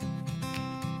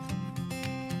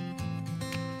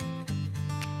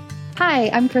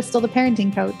Hi, I'm Crystal, the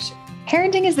parenting coach.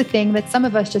 Parenting is the thing that some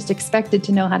of us just expected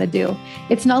to know how to do.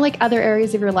 It's not like other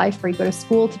areas of your life where you go to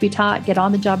school to be taught, get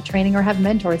on-the-job training, or have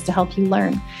mentors to help you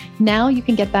learn. Now you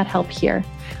can get that help here.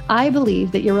 I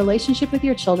believe that your relationship with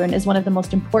your children is one of the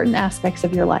most important aspects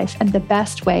of your life and the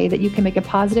best way that you can make a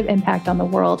positive impact on the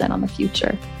world and on the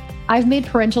future. I've made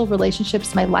parental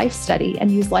relationships my life study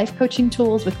and use life coaching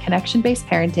tools with connection-based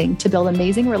parenting to build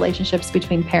amazing relationships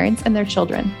between parents and their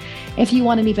children. If you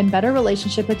want an even better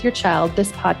relationship with your child,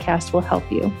 this podcast will help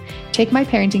you. Take my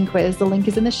parenting quiz. The link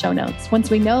is in the show notes. Once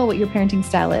we know what your parenting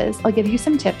style is, I'll give you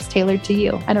some tips tailored to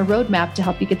you and a roadmap to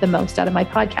help you get the most out of my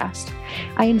podcast.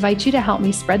 I invite you to help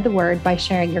me spread the word by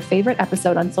sharing your favorite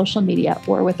episode on social media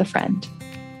or with a friend.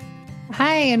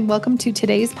 Hi, and welcome to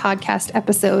today's podcast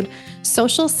episode,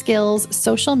 Social Skills,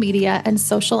 Social Media, and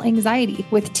Social Anxiety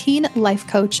with teen life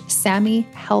coach, Sami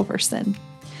Halvorsen.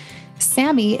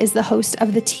 Sami is the host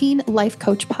of the Teen Life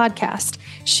Coach podcast.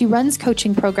 She runs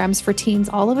coaching programs for teens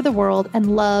all over the world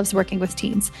and loves working with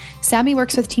teens. Sami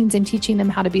works with teens in teaching them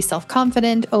how to be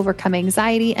self-confident, overcome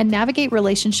anxiety, and navigate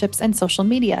relationships and social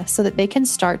media so that they can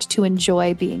start to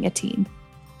enjoy being a teen.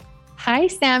 Hi,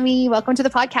 Sami. Welcome to the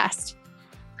podcast.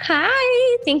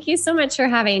 Hi, thank you so much for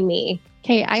having me.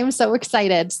 Okay, I am so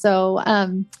excited. So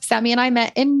Sami and I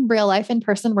met in real life in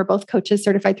person. We're both coaches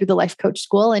certified through the Life Coach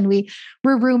School, and we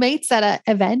were roommates at an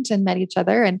event and met each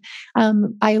other. And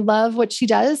I love what she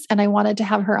does. And I wanted to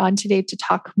have her on today to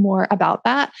talk more about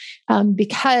that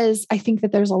because I think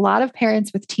that there's a lot of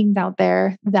parents with teens out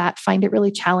there that find it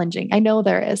really challenging. I know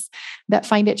there is, that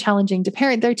find it challenging to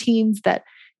parent their teens, that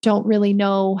don't really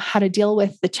know how to deal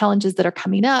with the challenges that are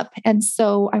coming up. And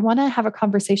so I want to have a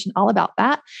conversation all about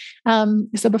that.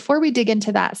 So before we dig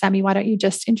into that, Sami, why don't you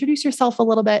just introduce yourself a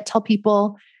little bit, tell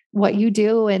people what you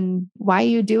do and why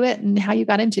you do it and how you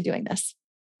got into doing this.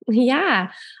 Yeah.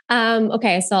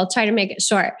 Okay. So I'll try to make it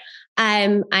short.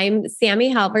 I'm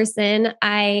Sami Halvorsen.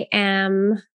 I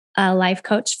am a life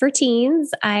coach for teens.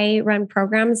 I run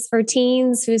programs for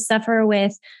teens who suffer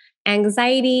with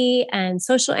anxiety and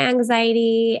social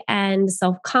anxiety and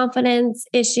self-confidence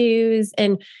issues,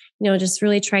 and, just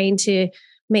really trying to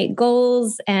make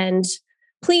goals and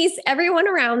please everyone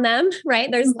around them,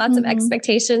 right? There's lots of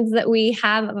expectations that we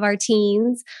have of our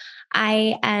teens.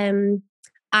 I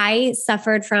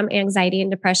suffered from anxiety and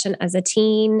depression as a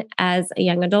teen, as a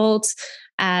young adult,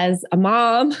 as a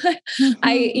mom.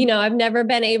 I've never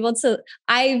been able to,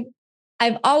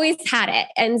 I've always had it.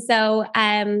 And so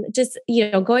just,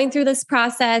 going through this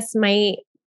process, I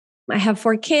have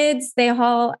 4 kids. They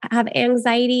all have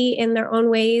anxiety in their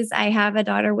own ways. I have a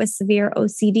daughter with severe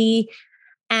OCD.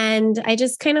 And I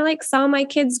just kind of saw my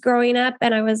kids growing up,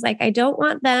 and I was like, I don't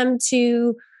want them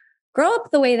to grow up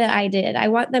the way that I did. I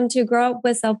want them to grow up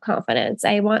with self-confidence.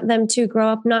 I want them to grow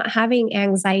up not having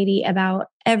anxiety about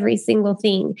every single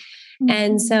thing.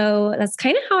 And so that's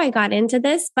kind of how I got into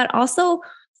this, but also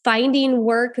finding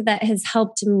work that has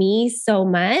helped me so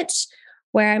much,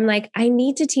 where I'm like, I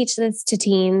need to teach this to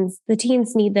teens. The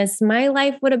teens need this. My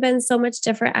life would have been so much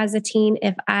different as a teen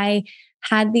if I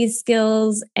had these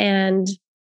skills and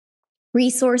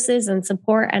resources and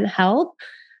support and help.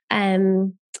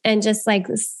 And just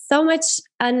so much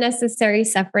unnecessary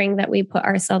suffering that we put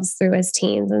ourselves through as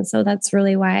teens. And so that's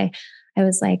really why I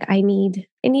was like, I need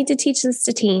to teach this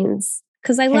to teens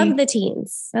because I love the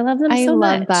teens. I love them so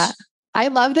much. I love that. I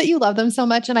love that you love them so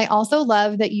much. And I also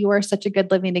love that you are such a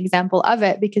good living example of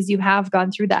it because you have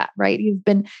gone through that, right? It's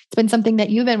been something that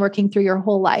you've been working through your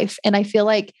whole life. And I feel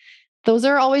like those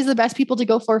are always the best people to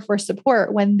go for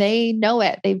support when they know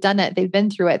it, they've done it, they've been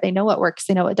through it, they know what works,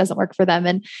 they know what doesn't work for them,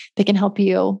 and they can help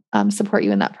you support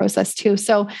you in that process too.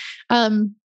 So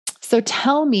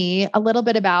tell me a little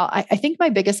bit about, I think my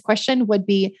biggest question would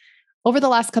be, over the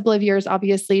last couple of years,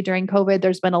 obviously during COVID,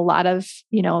 there's been a lot of,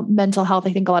 mental health.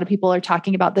 I think a lot of people are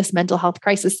talking about this mental health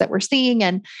crisis that we're seeing.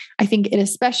 And I think it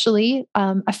especially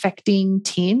affecting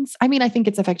teens. I mean, I think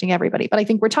it's affecting everybody, but I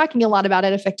think we're talking a lot about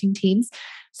it affecting teens.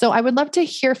 So I would love to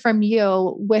hear from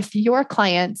you with your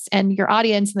clients and your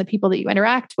audience and the people that you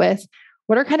interact with.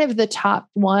 What are kind of the top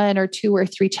 1 or 2 or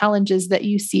 3 challenges that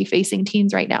you see facing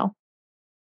teens right now?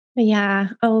 Yeah.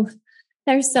 Oh,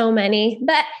 there's so many,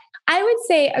 but I would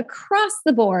say across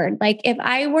the board, if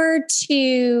I were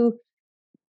to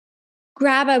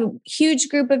grab a huge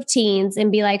group of teens and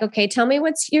be like, okay, tell me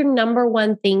what's your number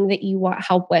one thing that you want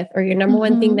help with, or your number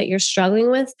one thing that you're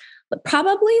struggling with,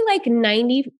 probably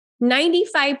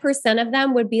 95% of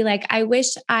them would be like, I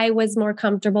wish I was more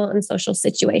comfortable in social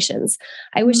situations.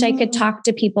 I wish I could talk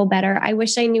to people better. I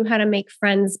wish I knew how to make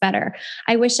friends better.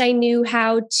 I wish I knew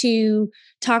how to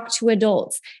talk to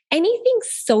adults. Anything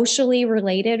socially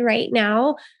related right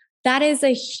now, that is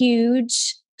a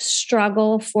huge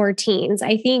struggle for teens.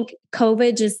 I think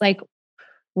COVID just like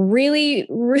really,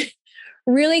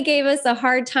 really gave us a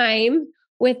hard time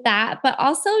with that. But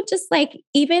also just like,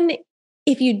 even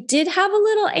if you did have a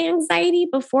little anxiety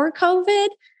before COVID,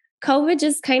 COVID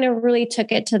just kind of really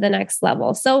took it to the next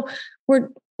level. So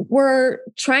we're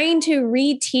trying to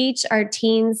reteach our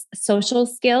teens social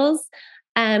skills.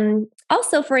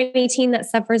 Also for any teen that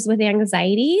suffers with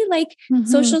anxiety, like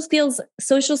social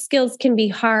skills can be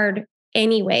hard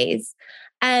anyways.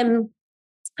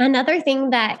 Another thing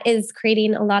that is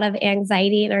creating a lot of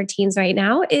anxiety in our teens right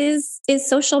now is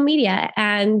social media,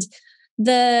 and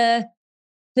the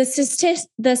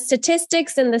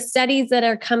statistics and the studies that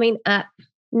are coming up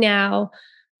now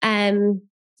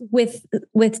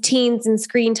with teens and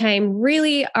screen time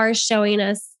really are showing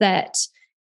us that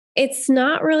it's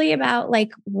not really about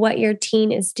like what your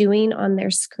teen is doing on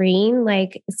their screen.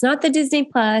 Like it's not the Disney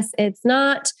Plus, it's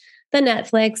not the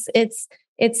Netflix,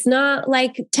 it's not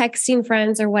like texting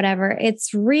friends or whatever.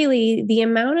 It's really the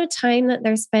amount of time that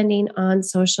they're spending on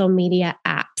social media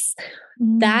apps.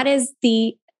 That is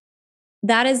the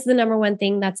number one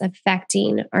thing that's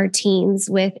affecting our teens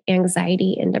with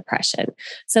anxiety and depression.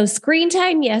 So screen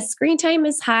time, yes, screen time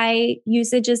is high,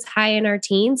 usage is high in our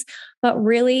teens, but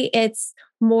really it's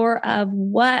more of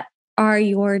what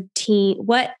apps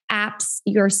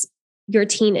your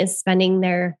teen is spending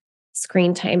their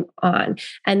screen time on.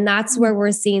 And that's where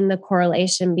we're seeing the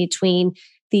correlation between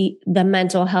the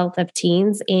mental health of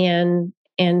teens and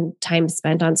time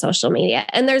spent on social media.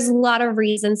 And there's a lot of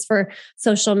reasons for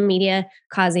social media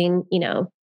causing,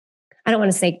 I don't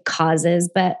want to say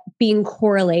causes, but being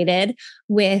correlated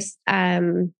with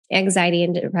anxiety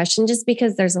and depression, just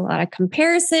because there's a lot of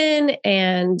comparison,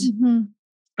 and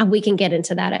we can get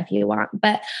into that if you want.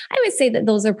 But I would say that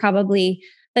those are probably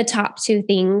the top two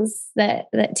things that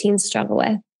teens struggle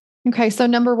with. Okay. So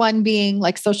number one being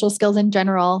like social skills in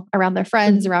general around their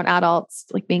friends, around adults,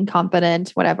 like being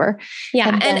confident, whatever.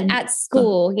 Yeah. And at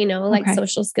school, like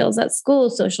social skills at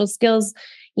school, social skills,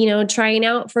 trying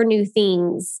out for new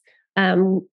things,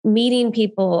 meeting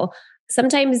people.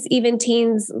 Sometimes even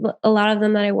teens, a lot of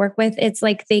them that I work with, it's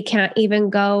like they can't even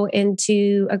go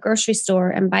into a grocery store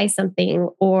and buy something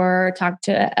or talk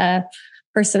to a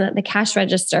person at the cash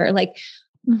register. Like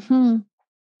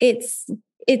it's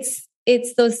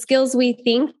those skills we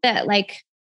think that like,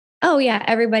 oh yeah,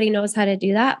 everybody knows how to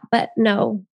do that. But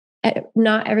no,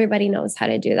 not everybody knows how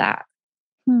to do that.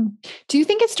 Do you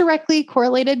think it's directly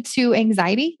correlated to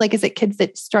anxiety? Like, is it kids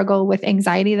that struggle with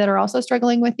anxiety that are also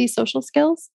struggling with these social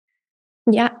skills?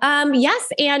 Yeah. Yes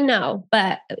and no.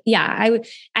 But yeah,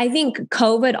 I think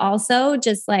COVID also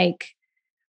just like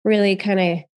really kind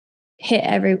of hit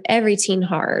every teen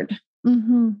hard.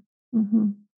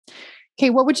 Okay.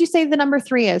 What would you say the number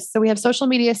 3 is? So we have social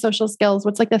media, social skills.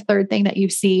 What's like the third thing that you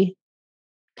see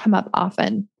come up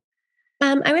often?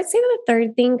 I would say the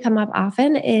third thing come up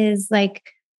often is like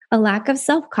a lack of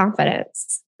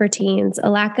self-confidence for teens,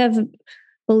 a lack of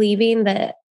believing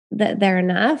that they're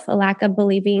enough, a lack of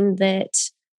believing that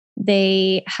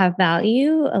they have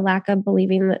value, a lack of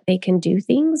believing that they can do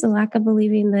things, a lack of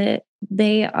believing that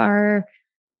they are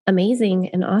amazing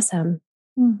and awesome.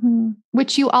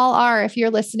 Which you all are. If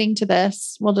you're listening to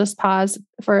this, we'll just pause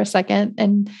for a second.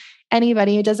 And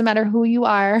anybody, it doesn't matter who you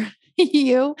are,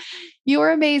 you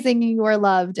are amazing, you are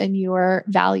loved, and you are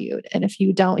valued. And if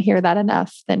you don't hear that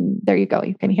enough, then there you go.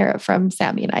 You can hear it from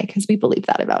Sami and I, because we believe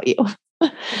that about you.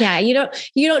 Yeah, you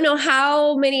don't know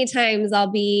how many times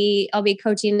I'll be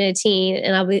coaching a teen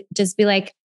and I'll just be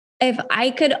like, if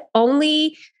I could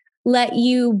only let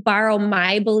you borrow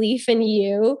my belief in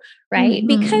you, right?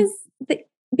 Because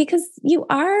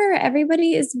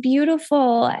everybody is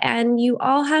beautiful and you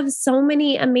all have so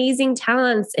many amazing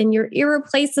talents and you're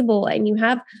irreplaceable and you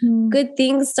have good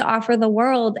things to offer the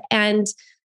world. And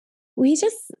we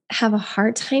just have a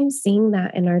hard time seeing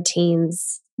that in our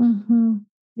teens.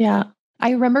 Yeah.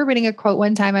 I remember reading a quote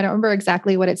one time. I don't remember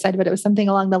exactly what it said, but it was something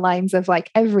along the lines of like,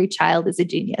 every child is a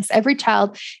genius. Every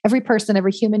child, every person,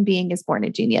 every human being is born a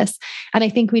genius. And I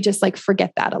think we just like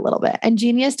forget that a little bit. And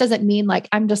genius doesn't mean like,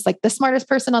 I'm just like the smartest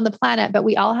person on the planet, but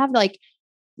we all have like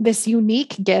this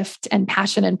unique gift and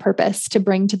passion and purpose to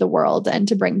bring to the world and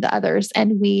to bring to others.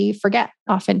 And we forget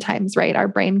oftentimes, right? Our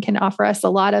brain can offer us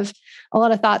a lot of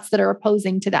thoughts that are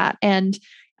opposing to that. And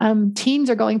teens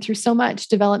are going through so much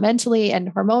developmentally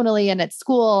and hormonally and at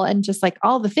school and just like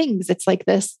all the things. It's like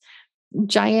this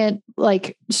giant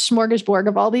like smorgasbord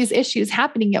of all these issues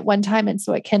happening at one time. And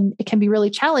so it can be really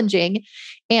challenging.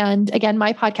 And again,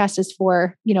 my podcast is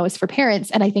for parents.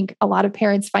 And I think a lot of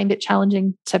parents find it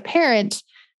challenging to parent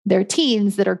their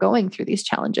teens that are going through these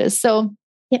challenges. So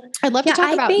Yeah. I'd love to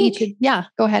talk about each. Yeah,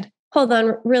 go ahead. Hold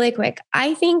on really quick.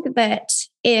 I think that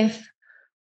if,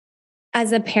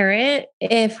 as a parent,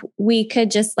 if we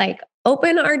could just like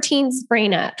open our teen's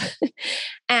brain up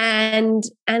and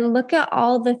look at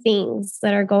all the things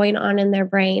that are going on in their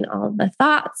brain, all the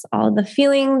thoughts, all the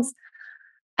feelings,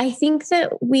 I think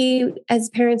that we as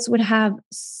parents would have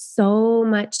so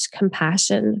much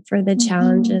compassion for the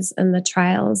challenges and the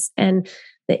trials and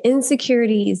the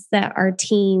insecurities that our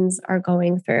teens are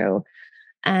going through.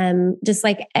 Just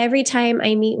like every time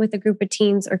I meet with a group of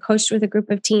teens or coach with a group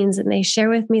of teens and they share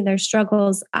with me their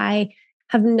struggles, I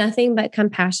have nothing but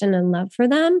compassion and love for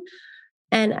them.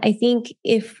 And I think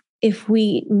if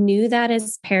we knew that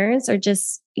as parents, or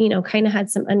just, kind of had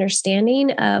some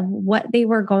understanding of what they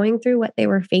were going through, what they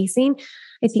were facing,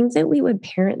 I think that we would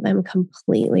parent them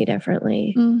completely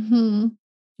differently. Mm-hmm.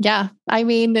 Yeah. I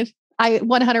mean, I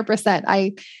 100%,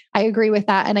 I agree with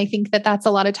that. And I think that that's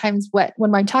a lot of times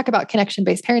when I talk about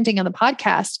connection-based parenting on the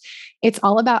podcast, it's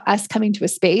all about us coming to a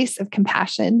space of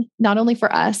compassion, not only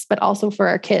for us, but also for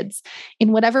our kids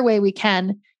in whatever way we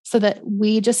can, so that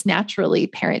we just naturally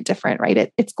parent different,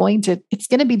 right? It's going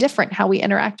to be different how we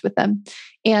interact with them.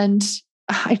 And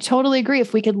I totally agree.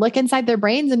 If we could look inside their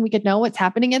brains and we could know what's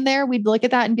happening in there, we'd look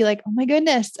at that and be like, oh my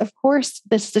goodness, of course,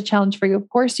 this is a challenge for you. Of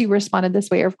course you responded this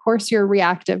way, or of course you're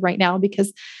reactive right now,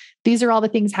 because these are all the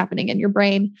things happening in your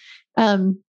brain.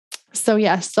 So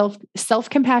yeah,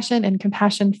 self-compassion and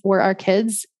compassion for our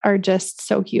kids are just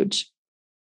so huge.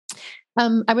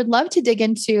 I would love to dig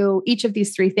into each of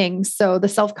these three things. So the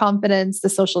self-confidence, the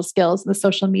social skills, and the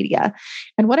social media.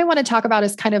 And what I want to talk about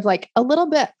is kind of like a little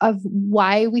bit of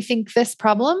why we think this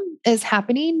problem is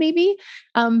happening, maybe.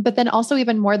 But then also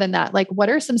even more than that, like what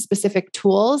are some specific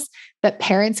tools that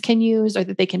parents can use, or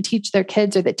that they can teach their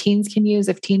kids, or that teens can use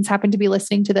if teens happen to be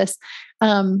listening to this,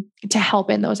 to help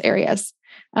in those areas.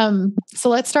 So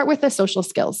let's start with the social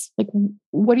skills. Like,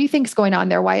 what do you think is going on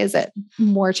there? Why is it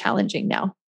more challenging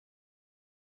now?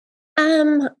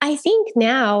 I think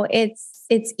now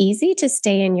it's easy to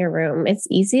stay in your room. It's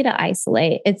easy to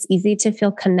isolate. It's easy to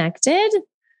feel connected.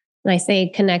 And I say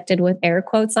connected with air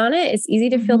quotes on it. It's easy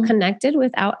to feel connected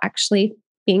without actually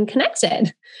being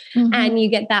connected. And you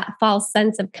get that false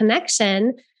sense of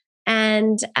connection.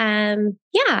 And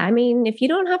I mean, if you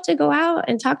don't have to go out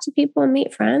and talk to people and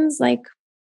meet friends, like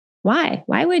why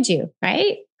would you?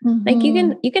 Right? Like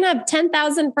you can have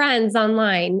 10,000 friends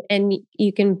online and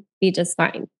you can be just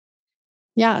fine.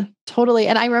 Yeah, totally.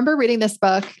 And I remember reading this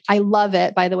book. I love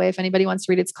it, by the way, if anybody wants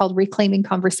to read it. It's called Reclaiming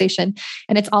Conversation.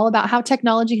 And it's all about how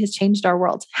technology has changed our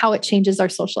world, how it changes our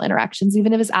social interactions,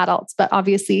 even as adults, but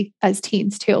obviously as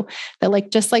teens too. That like,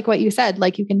 just like what you said,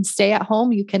 like you can stay at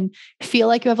home, you can feel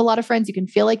like you have a lot of friends, you can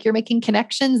feel like you're making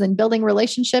connections and building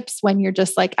relationships when you're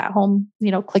just like at home,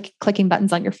 clicking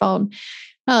buttons on your phone.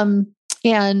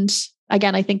 And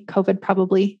again, I think COVID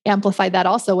probably amplified that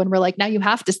also, when we're like, now you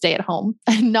have to stay at home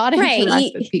and not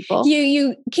interact with people.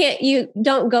 You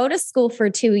don't go to school for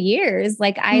 2 years.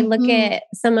 Like I look at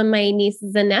some of my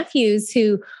nieces and nephews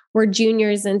who were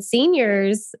juniors and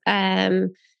seniors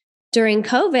during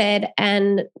COVID,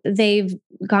 and they've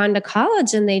gone to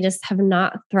college and they just have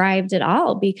not thrived at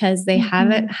all because they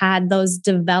haven't had those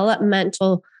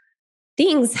developmental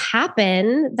things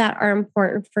happen that are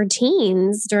important for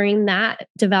teens during that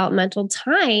developmental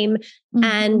time.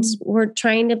 And we're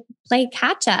trying to play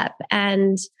catch up.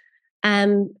 And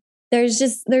there's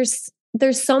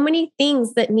so many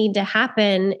things that need to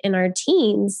happen in our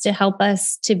teens to help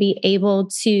us to be able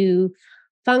to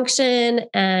function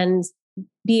and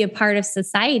be a part of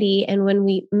society. And when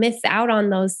we miss out on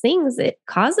those things, it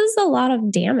causes a lot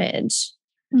of damage.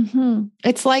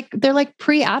 It's like, they're like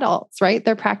pre-adults, right?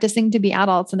 They're practicing to be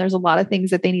adults, and there's a lot of things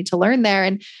that they need to learn there.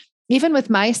 And even with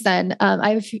my son,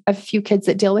 I have a few kids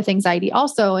that deal with anxiety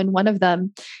also. And one of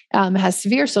them has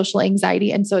severe social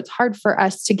anxiety. And so it's hard for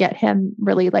us to get him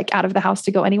really like out of the house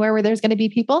to go anywhere where there's going to be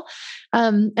people.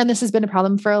 And this has been a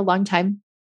problem for a long time.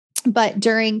 But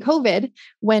during COVID,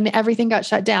 when everything got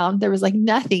shut down, there was like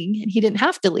nothing, and he didn't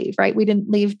have to leave, right? We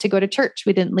didn't leave to go to church.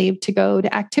 We didn't leave to go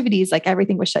to activities. Like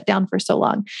everything was shut down for so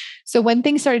long. So when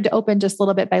things started to open just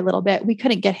little bit by little bit, we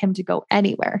couldn't get him to go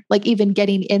anywhere. Like even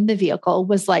getting in the vehicle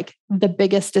was like the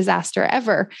biggest disaster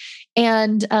ever.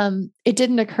 And it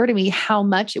didn't occur to me how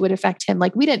much it would affect him.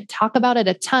 Like we didn't talk about it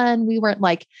a ton. We weren't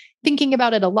like thinking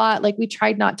about it a lot. Like we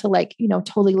tried not to like,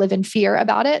 totally live in fear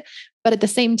about it. But at the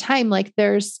same time, like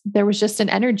there was just an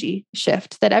energy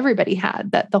shift that everybody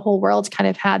had, that the whole world kind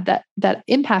of had that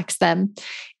impacts them.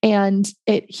 And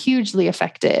it hugely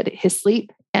affected his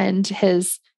sleep and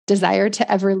his desire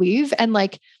to ever leave. And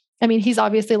like, I mean, he's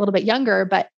obviously a little bit younger,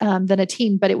 but than a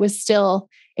teen, but it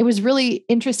was really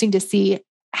interesting to see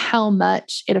how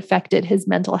much it affected his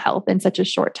mental health in such a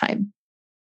short time.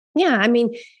 Yeah. I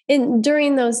mean,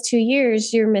 during those 2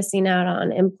 years, you're missing out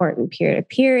on important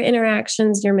peer-to-peer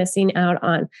interactions. You're missing out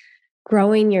on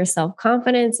growing your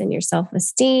self-confidence and your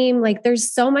self-esteem. Like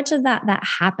there's so much of that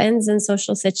happens in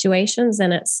social situations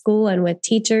and at school and with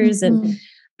teachers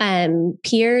and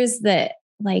peers that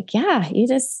like, yeah,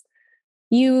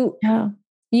 you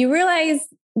realize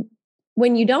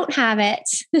when you don't have it,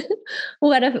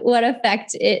 what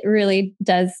effect it really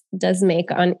does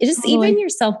make on just even your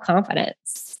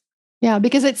self-confidence. Yeah,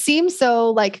 because it seems so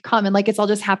like common, like it's all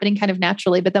just happening kind of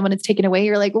naturally. But then when it's taken away,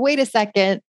 you're like, wait a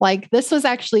second, like this was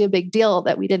actually a big deal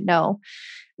that we didn't know.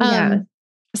 Yeah.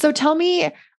 So tell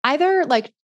me either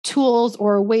like tools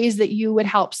or ways that you would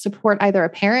help support either a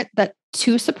parent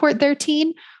to support their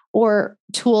teen, or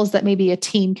tools that maybe a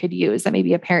teen could use that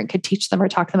maybe a parent could teach them or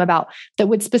talk to them about that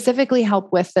would specifically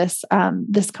help with this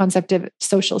concept of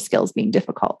social skills being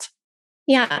difficult.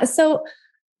 Yeah. So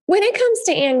when it comes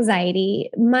to anxiety,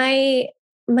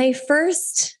 my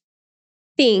first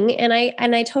thing, and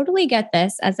I totally get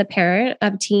this as a parent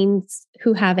of teens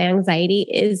who have anxiety,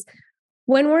 is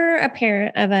when we're a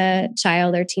parent of a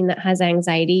child or teen that has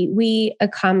anxiety, we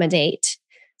accommodate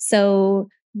so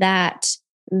that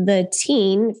the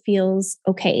teen feels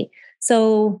okay.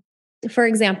 So, for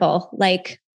example,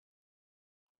 like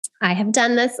I have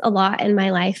done this a lot in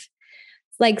my life.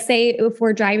 Like say if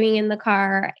we're driving in the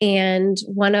car and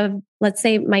let's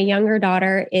say my younger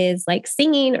daughter is like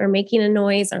singing or making a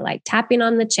noise or like tapping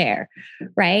on the chair,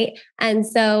 right? And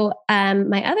so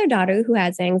my other daughter who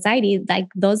has anxiety, like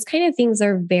those kind of things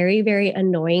are very, very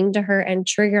annoying to her and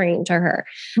triggering to her.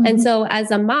 Mm-hmm. And so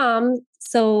as a mom,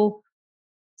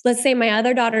 let's say my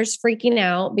other daughter's freaking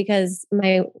out because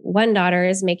my one daughter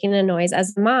is making a noise.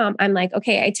 As a mom, I'm like,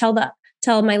 okay, I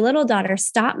tell my little daughter,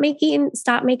 stop making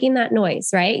that noise,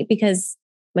 right? Because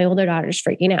my older daughter's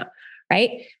freaking out,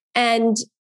 right? And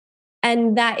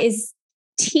that is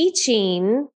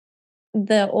teaching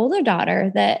the older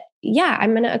daughter that, yeah,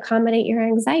 I'm going to accommodate your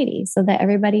anxiety so that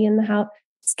everybody in the house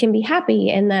can be happy,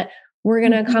 and that we're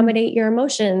going to accommodate your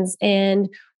emotions, and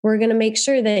we're going to make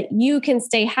sure that you can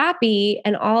stay happy,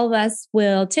 and all of us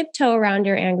will tiptoe around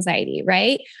your anxiety,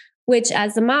 right? Which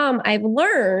as a mom, I've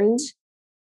learned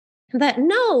that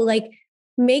no, like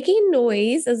making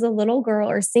noise as a little girl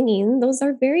or singing, those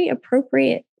are very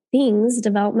appropriate things,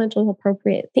 developmental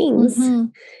appropriate things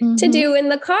to do in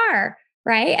the car,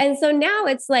 right? And so now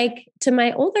it's like to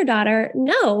my older daughter,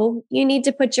 no, you need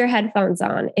to put your headphones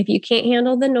on. If you can't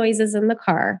handle the noises in the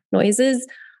car, noises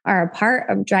are a part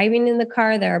of driving in the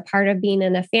car. They're a part of being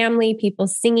in a family, people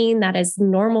singing, that is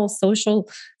normal social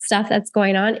stuff that's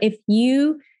going on. If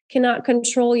you cannot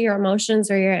control your emotions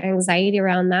or your anxiety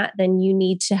around that, then you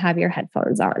need to have your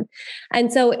headphones on.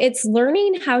 And so it's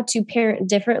learning how to parent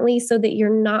differently so that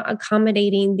you're not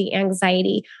accommodating the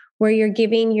anxiety, where you're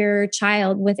giving your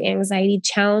child with anxiety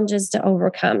challenges to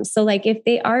overcome. So like if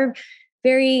they are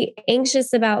very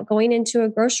anxious about going into a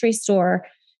grocery store,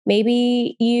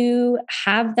 maybe you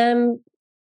have them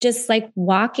just like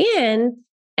walk in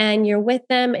and you're with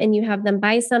them and you have them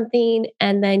buy something,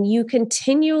 and then you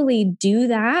continually do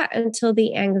that until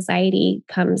the anxiety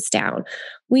comes down.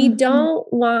 We don't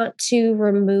want to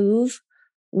remove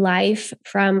life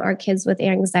from our kids with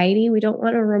anxiety. We don't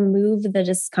want to remove the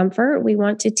discomfort. We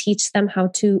want to teach them how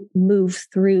to move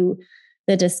through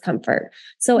the discomfort.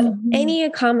 So any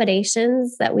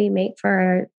accommodations that we make for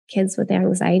our kids with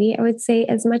anxiety, I would say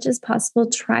as much as possible,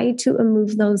 try to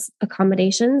remove those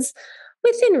accommodations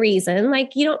within reason.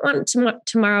 Like you don't want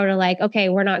tomorrow to like, okay,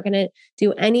 we're not going to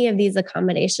do any of these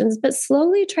accommodations, but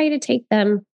slowly try to take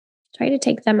them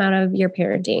out of your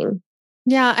parenting.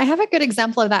 Yeah, I have a good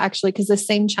example of that actually, because the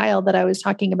same child that I was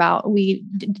talking about, we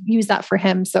use that for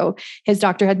him. So his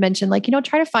doctor had mentioned like,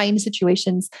 try to find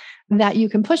situations that you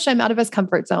can push him out of his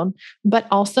comfort zone, but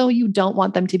also you don't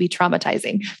want them to be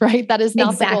traumatizing, right? That is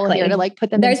not the goal here, to like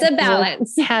put them There's a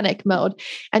balance. Panic mode.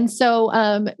 And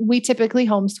so we typically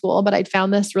homeschool, but I'd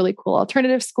found this really cool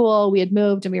alternative school. We had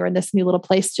moved and we were in this new little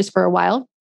place just for a while.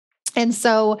 And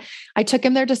so I took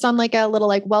him there just on like a little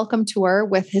like welcome tour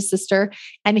with his sister,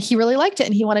 and he really liked it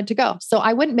and he wanted to go. So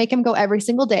I wouldn't make him go every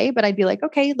single day, but I'd be like,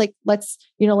 okay, like let's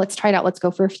try it out. Let's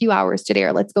go for a few hours today,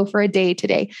 or let's go for a day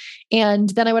today. And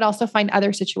then I would also find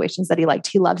other situations that he liked.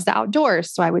 He loves the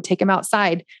outdoors. So I would take him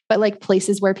outside, but like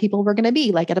places where people were going to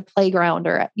be, like at a playground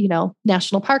or,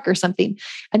 national park or something.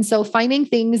 And so finding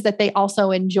things that they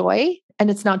also enjoy, and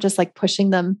it's not just like pushing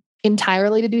them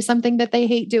entirely to do something that they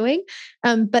hate doing.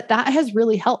 But that has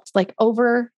really helped like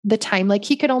over the time. Like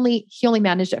he only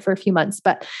managed it for a few months,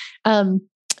 but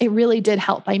it really did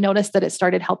help. I noticed that it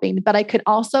started helping, but I could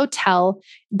also tell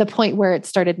the point where it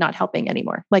started not helping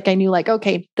anymore. Like I knew like,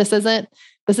 okay, this isn't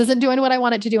doing what I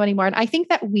want it to do anymore. And I think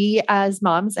that we as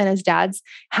moms and as dads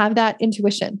have that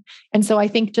intuition. And so I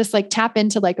think just like tap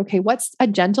into like, okay, what's a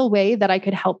gentle way that I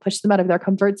could help push them out of their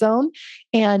comfort zone?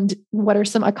 And what are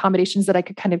some accommodations that I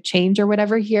could kind of change or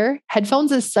whatever here?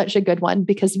 Headphones is such a good one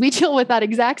because we deal with that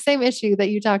exact same issue that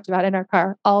you talked about in our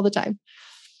car all the time.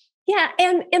 Yeah.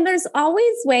 And there's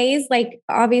always ways, like,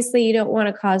 obviously you don't want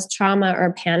to cause trauma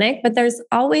or panic, but there's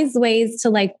always ways to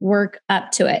like work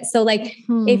up to it. So like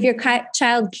if your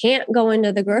child can't go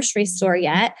into the grocery store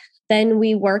yet, then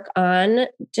we work on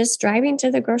just driving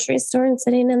to the grocery store and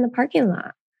sitting in the parking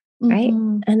lot. Right.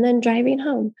 And then driving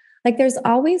home. Like there's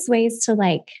always ways to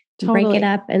like break it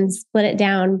up and split it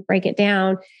down, break it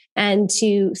down, and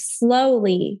to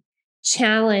slowly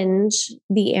challenge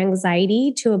the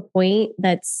anxiety to a point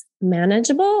that's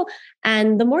manageable.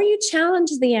 And the more you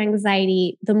challenge the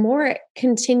anxiety, the more it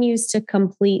continues to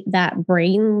complete that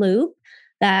brain loop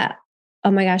that,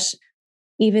 oh my gosh,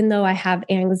 even though I have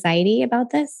anxiety about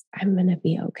this, I'm going to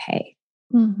be okay.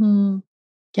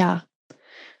 Yeah.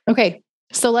 Okay.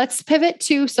 So let's pivot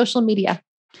to social media.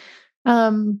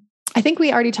 I think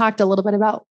we already talked a little bit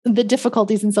about the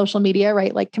difficulties in social media,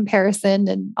 right? Like comparison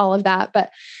and all of that.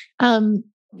 But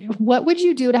what would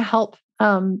you do to help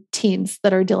teens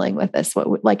that are dealing with this?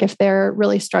 Like if they're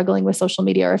really struggling with social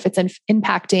media or if it's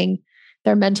impacting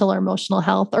their mental or emotional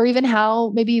health, or even how,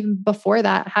 maybe even before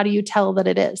that, how do you tell that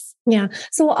it is? Yeah.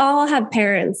 So I'll have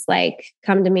parents like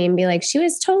come to me and be like, she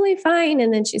was totally fine.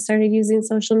 And then she started using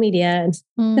social media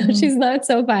and she's not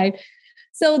so fine.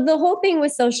 So the whole thing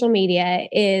with social media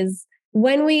is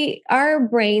when our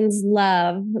brains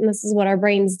love, and this is what our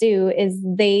brains do, is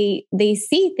they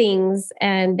see things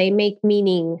and they make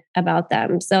meaning about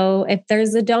them. So if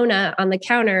there's a donut on the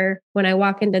counter, when I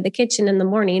walk into the kitchen in the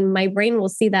morning, my brain will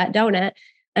see that donut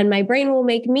and my brain will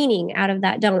make meaning out of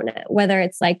that donut, whether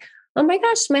it's like, oh my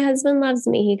gosh, my husband loves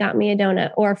me, he got me a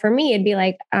donut. Or for me, it'd be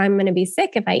like, I'm going to be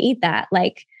sick if I eat that.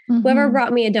 Like whoever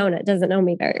brought me a donut doesn't know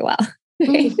me very well.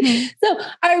 So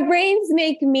our brains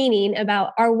make meaning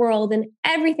about our world and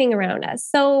everything around us.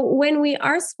 So when we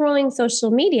are scrolling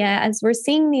social media, as we're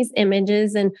seeing these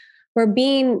images and we're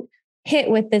being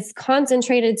hit with this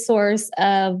concentrated source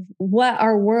of what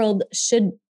our world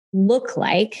should look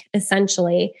like,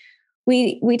 essentially,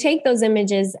 we take those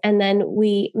images and then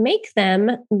we make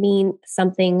them mean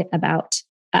something about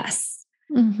us.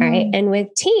 Right. And with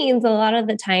teens, a lot of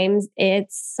the times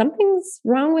it's something's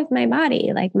wrong with my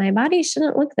body. Like my body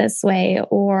shouldn't look this way,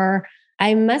 or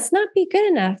I must not be good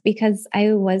enough because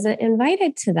I wasn't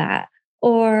invited to that.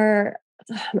 Or,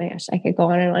 oh my gosh, I could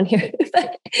go on and on here.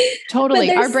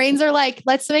 Totally. Our brains are like,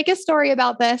 let's make a story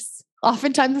about this.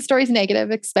 Oftentimes the story's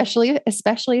negative, especially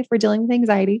if we're dealing with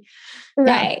anxiety.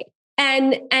 Right.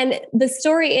 Yeah. And the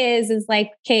story is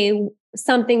like, okay,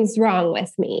 something's wrong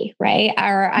with me, right?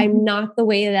 Or I'm not the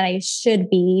way that I should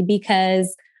be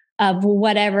because of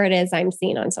whatever it is I'm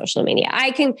seeing on social media. I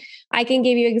can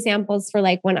give you examples for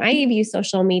like when I view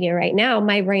social media right now,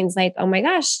 my brain's like, oh my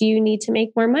gosh, you need to make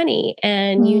more money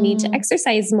and you need to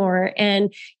exercise more.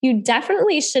 And you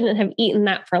definitely shouldn't have eaten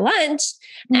that for lunch.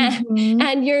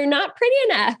 And you're not pretty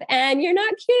enough and you're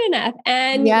not cute enough.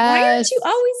 And why aren't you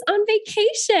always on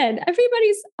vacation?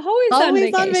 Everybody's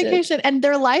always on vacation. And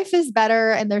their life is better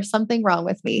and there's something wrong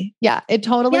with me. Yeah, it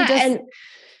totally and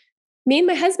me and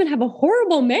my husband have a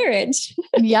horrible marriage.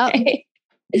 Yep. Okay.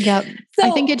 Yep. So,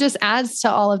 I think it just adds to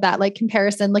all of that, like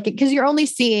comparison, like, because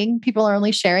people are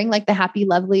only sharing like the happy,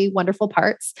 lovely, wonderful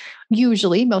parts,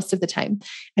 usually most of the time.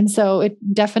 And so it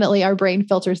definitely, our brain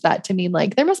filters that to mean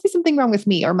like, there must be something wrong with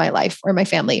me or my life or my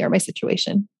family or my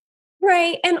situation.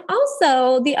 Right. And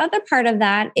also the other part of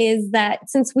that is that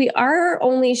since we are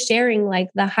only sharing like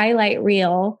the highlight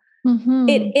reel,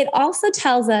 it also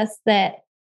tells us that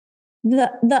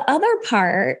the other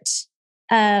part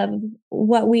of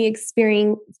what we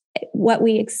experience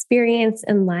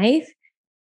in life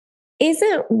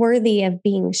isn't worthy of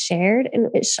being shared.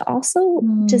 And it's also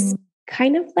just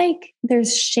kind of like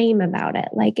there's shame about it.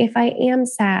 Like if I am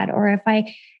sad or if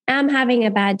I am having a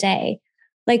bad day,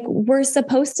 like we're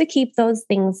supposed to keep those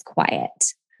things quiet.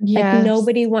 Yes. Like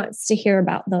nobody wants to hear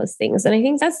about those things. And I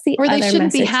think that's the or other they shouldn't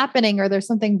message. Be happening or there's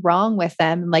something wrong with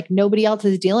them. Like nobody else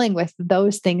is dealing with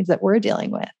those things that we're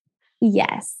dealing with.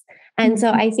 Yes. And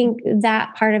so I think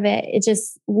that part of it,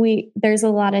 there's a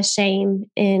lot of shame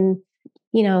in,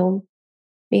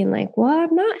 being like, well,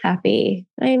 I'm not happy.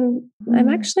 I'm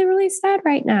actually really sad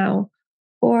right now.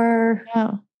 Or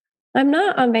I'm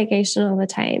not on vacation all the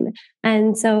time.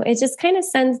 And so it just kind of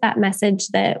sends that message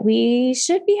that we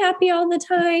should be happy all the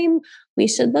time. We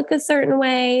should look a certain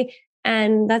way.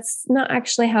 And that's not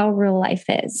actually how real life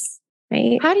is.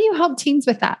 Right. How do you help teens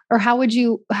with that? Or how would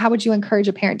you encourage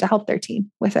a parent to help their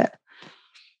teen with it?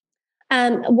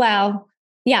 Well,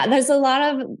 yeah, there's a lot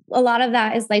of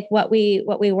that is like what we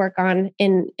work on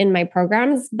in my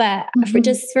programs. But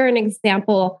for an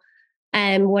example,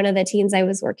 one of the teens I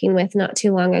was working with not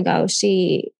too long ago,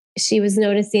 she was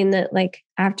noticing that like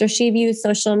after she views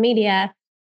social media,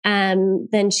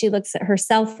 then she looks at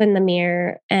herself in the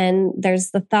mirror and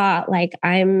there's the thought like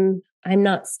I'm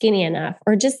not skinny enough,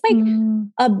 or just like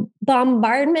a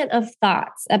bombardment of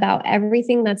thoughts about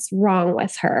everything that's wrong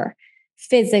with her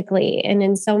physically and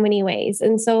in so many ways.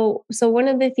 And so one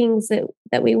of the things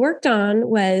that we worked on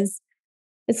was,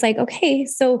 it's like, okay,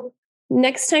 so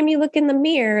next time you look in the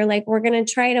mirror, like we're going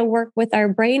to try to work with our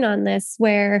brain on this,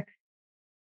 where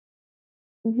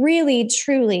really,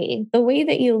 truly, the way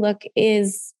that you look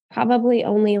is probably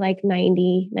only like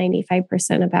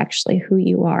 95% of actually who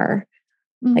you are,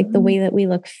 like the way that we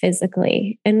look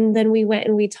physically. And then we went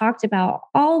and we talked about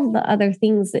all the other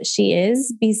things that she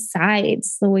is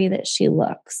besides the way that she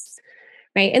looks.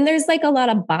 Right. And there's like a lot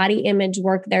of body image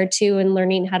work there too, and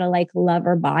learning how to like love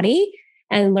her body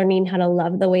and learning how to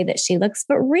love the way that she looks.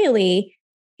 But really,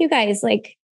 you guys,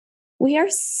 like, we are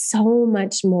so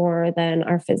much more than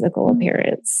our physical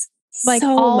appearance. Like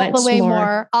so all much the way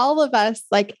more. All of us,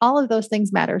 like all of those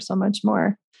things matter so much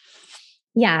more.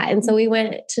 Yeah. And so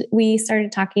we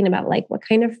started talking about like what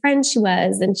kind of friend she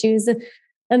was. And she was an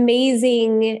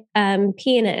amazing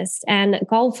pianist and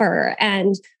golfer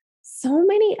and so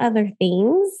many other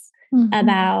things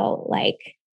about like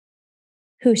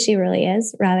who she really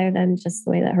is, rather than just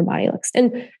the way that her body looks.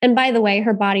 And by the way,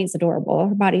 her body's adorable.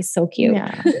 Her body's so cute.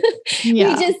 Yeah.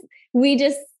 we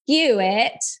just skew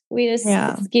it.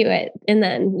 Skew it. And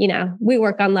then, we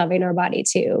work on loving our body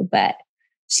too. But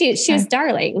she was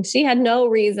darling. She had no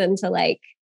reason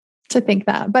to think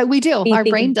that, but we do. Our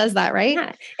brain does that, right?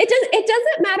 Yeah. It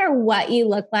doesn't matter what you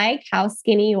look like, how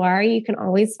skinny you are. You can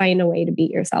always find a way to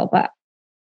beat yourself up.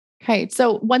 Okay.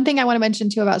 So one thing I want to mention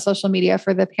too about social media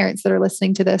for the parents that are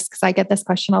listening to this, because I get this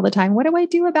question all the time. What do I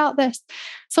do about this?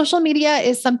 Social media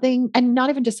is something, and not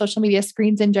even just social media,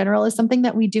 screens in general, is something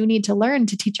that we do need to learn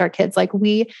to teach our kids. Like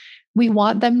we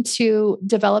want them to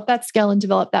develop that skill and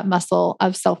develop that muscle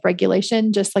of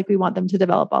self-regulation, just like we want them to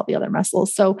develop all the other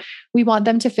muscles. So we want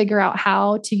them to figure out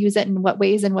how to use it in what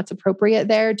ways and what's appropriate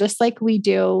there, just like we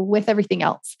do with everything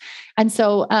else. And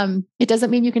so it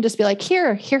doesn't mean you can just be like,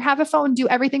 here, have a phone, do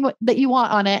everything that you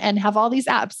want on it and have all these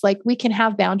apps. Like we can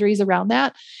have boundaries around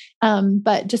that.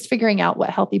 But just figuring out what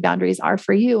healthy boundaries are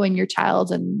for you and your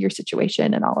child and your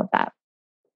situation and all of that.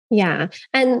 Yeah.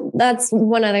 And that's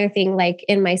one other thing, like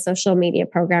in my social media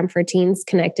program for teens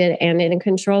connected and in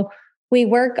control, we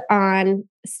work on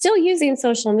still using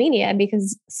social media,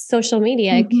 because social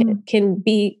media can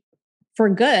be for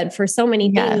good for so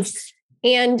many things.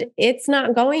 And it's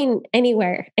not going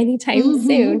anywhere anytime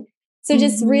soon. So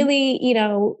just really,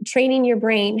 training your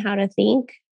brain how to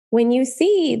think when you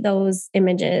see those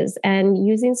images, and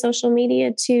using social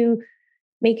media to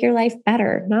make your life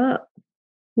better,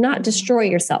 not destroy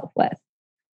yourself with.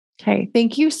 Okay.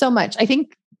 Thank you so much. I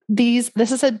think this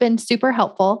has been super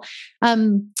helpful.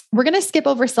 We're going to skip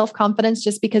over self-confidence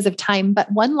just because of time.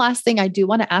 But one last thing I do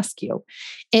want to ask you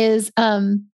is,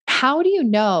 how do you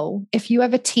know if you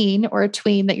have a teen or a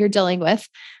tween that you're dealing with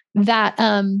that,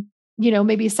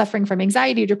 maybe suffering from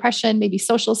anxiety or depression, maybe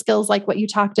social skills like what you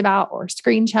talked about, or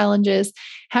screen challenges?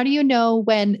 How do you know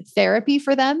when therapy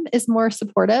for them is more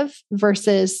supportive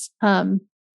versus,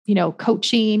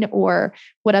 coaching or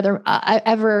what other,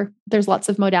 there's lots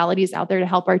of modalities out there to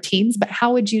help our teens, but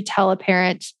how would you tell a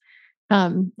parent,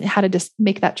 how to just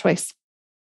make that choice?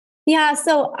 Yeah.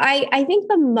 So I think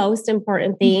the most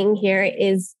important thing here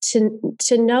is to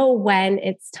know when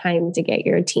it's time to get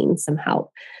your teen some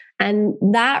help. And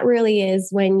that really is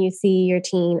when you see your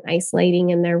teen isolating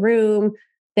in their room,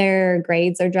 their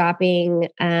grades are dropping,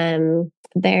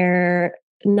 they're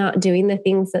not doing the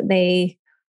things that they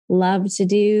love to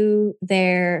do.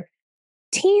 Their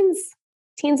teens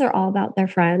are all about their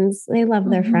friends. They love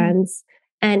their friends.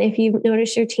 And if you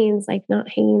notice your teens like not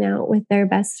hanging out with their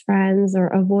best friends or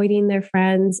avoiding their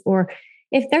friends, or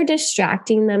if they're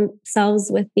distracting themselves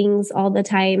with things all the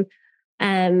time,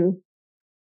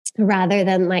 rather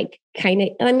than like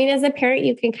as a parent,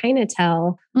 you can kind of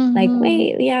tell like,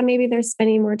 wait, yeah, maybe they're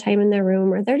spending more time in their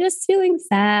room, or they're just feeling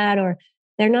sad, or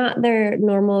They're not their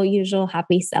normal, usual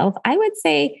happy self. I would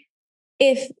say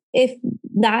if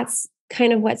that's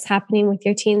kind of what's happening with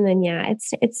your teen, then yeah,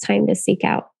 it's time to seek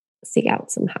out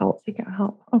some help. Seek out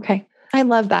help. Okay. I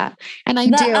love that. And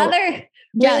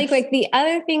Really quick, the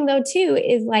other thing though, too,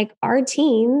 is like our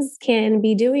teens can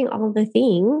be doing all the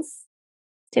things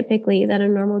typically that a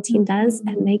normal teen does,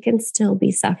 and they can still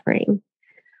be suffering.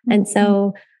 And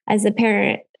so as a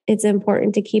parent, it's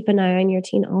important to keep an eye on your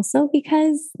teen also,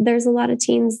 because there's a lot of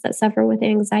teens that suffer with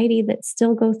anxiety that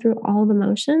still go through all the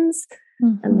motions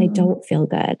and they don't feel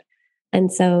good.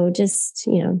 And so just,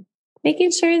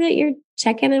 making sure that you're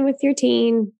checking in with your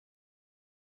teen.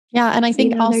 Yeah. And I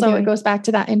think also it goes back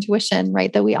to that intuition,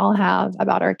 right, that we all have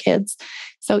about our kids.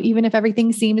 So even if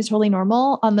everything seems totally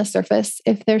normal on the surface,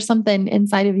 if there's something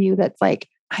inside of you that's like,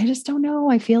 I just don't know,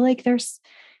 I feel like there's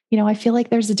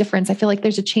a difference. I feel like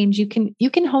there's a change. You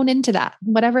can hone into that,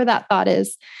 whatever that thought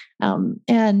is,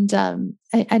 and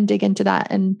dig into that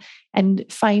and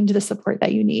find the support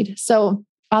that you need. So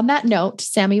on that note,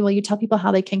 Sami, will you tell people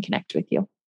how they can connect with you?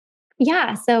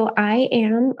 Yeah. So I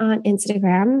am on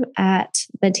Instagram at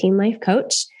the Teen Life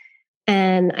Coach,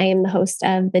 and I am the host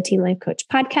of the Teen Life Coach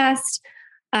podcast.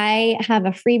 I have a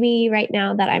freebie right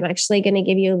now that I'm actually going to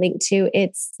give you a link to.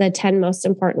 It's the 10 most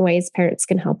important ways parents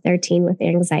can help their teen with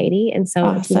anxiety. And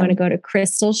so if you want to go to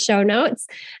Crystal's show notes,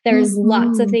 there's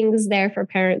lots of things there for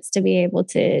parents to be able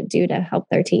to do to help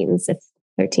their teens if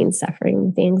their teen's suffering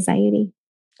with anxiety.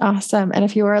 Awesome. And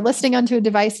if you are listening onto a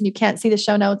device and you can't see the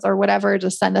show notes or whatever,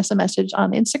 just send us a message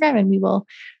on Instagram and we will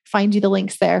find you the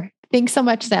links there. Thanks so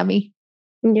much, Sami.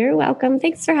 You're welcome.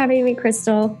 Thanks for having me,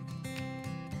 Crystal.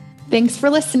 Thanks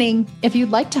for listening. If you'd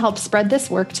like to help spread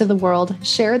this work to the world,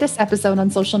 share this episode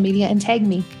on social media and tag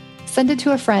me. Send it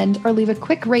to a friend or leave a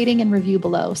quick rating and review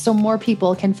below so more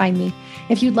people can find me.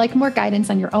 If you'd like more guidance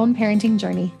on your own parenting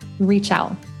journey, reach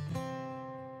out.